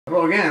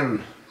Hello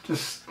again.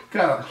 Just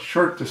got a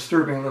short,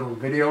 disturbing little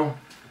video.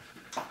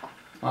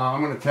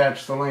 I'm going to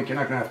attach the link. You're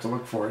not going to have to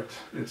look for it.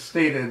 It's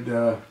dated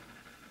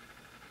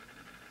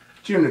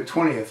June the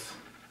 20th,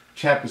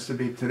 which happens to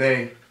be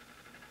today.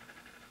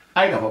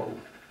 Idaho.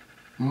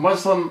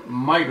 Muslim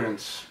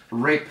migrants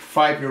rape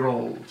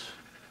 5-year-old.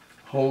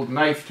 Hold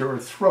knife to her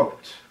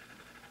throat.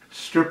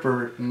 Strip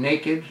her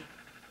naked.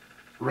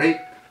 Rape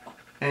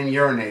and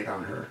urinate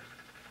on her.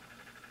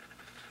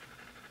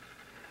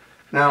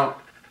 Now,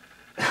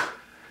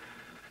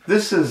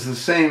 this is the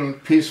same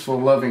peaceful,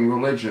 loving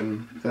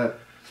religion that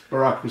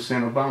Barack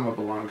Hussein Obama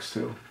belongs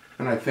to,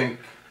 and I think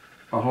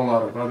a whole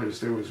lot of others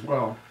do as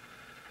well.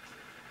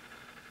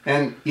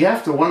 And you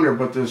have to wonder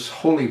about this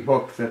holy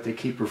book that they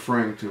keep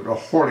referring to, the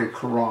Holy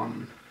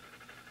Quran.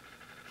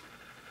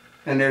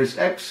 And there's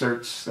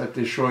excerpts that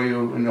they show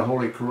you in the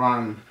Holy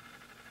Quran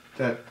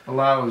that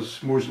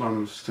allows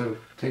Muslims to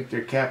take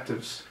their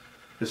captives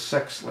as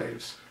sex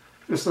slaves.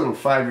 This little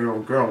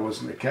 5-year-old girl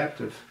wasn't a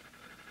captive.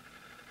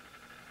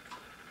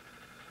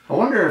 I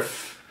wonder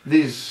if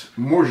these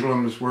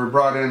Muslims were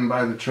brought in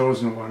by the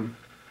Chosen One,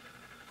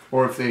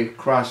 or if they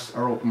crossed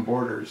our open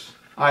borders.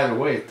 Either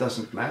way, it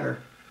doesn't matter.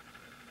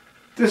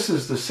 This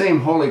is the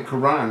same Holy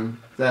Quran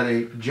that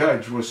a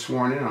judge was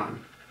sworn in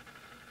on.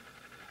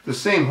 The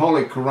same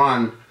Holy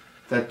Quran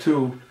that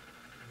 2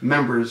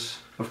 members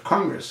of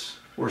Congress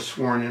were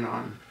sworn in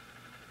on.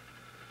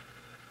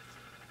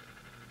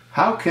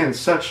 How can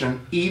such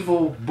an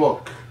evil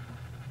book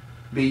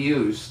be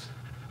used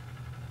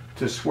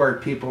to swear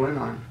people in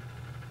on?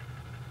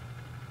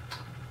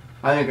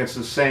 I think it's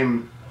the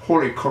same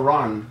Holy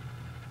Quran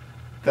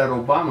that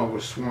Obama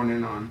was sworn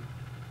in on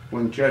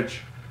when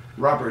Judge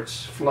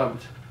Roberts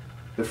flubbed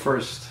the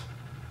first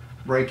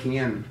breaking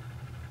in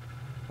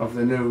of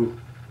the new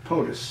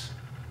POTUS.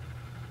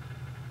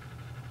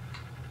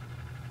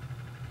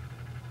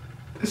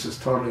 This is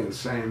totally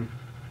insane.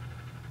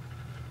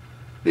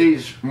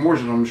 These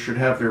Muslims should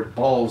have their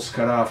balls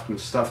cut off and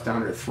stuffed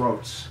down their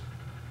throats.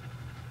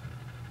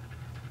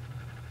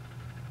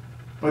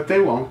 But they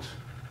won't.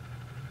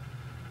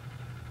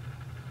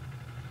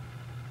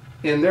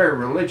 In their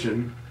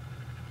religion,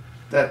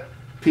 that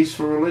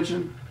peaceful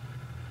religion,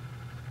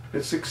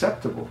 it's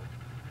acceptable.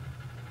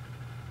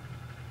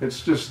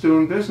 It's just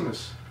doing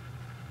business.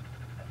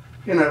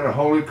 You know, the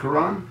Holy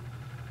Quran?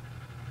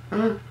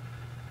 Huh?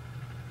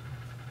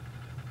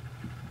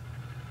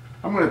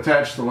 I'm going to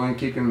attach the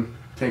link. You can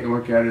take a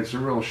look at it. It's a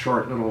real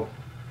short little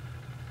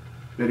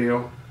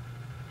video.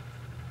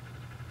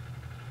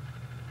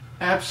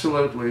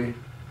 Absolutely,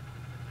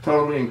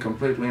 totally and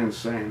completely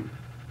insane.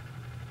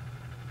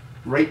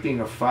 Raping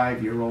a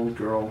 5-year-old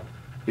girl.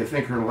 You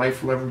think her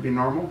life will ever be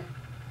normal?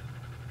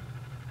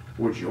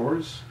 Would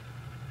yours?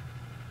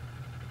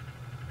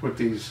 With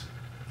these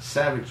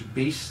savage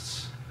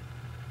beasts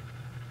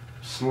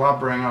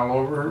slobbering all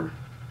over her?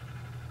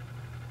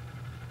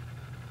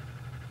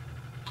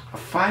 A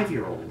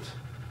 5-year-old.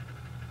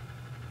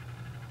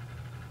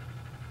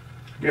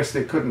 I guess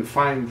they couldn't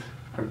find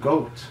a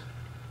goat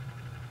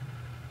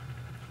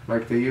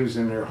like they use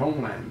in their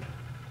homeland.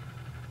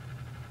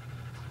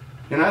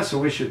 You know, that's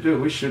what we should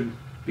do. We should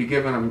be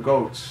giving them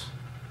goats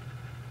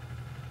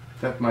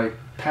that might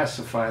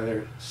pacify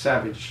their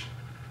savage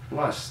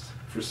lust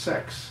for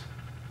sex.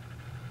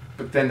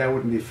 But then that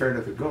wouldn't be fair to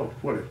the goat,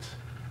 would it?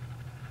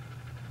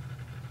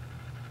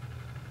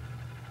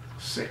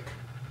 Sick.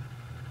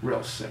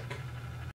 Real sick.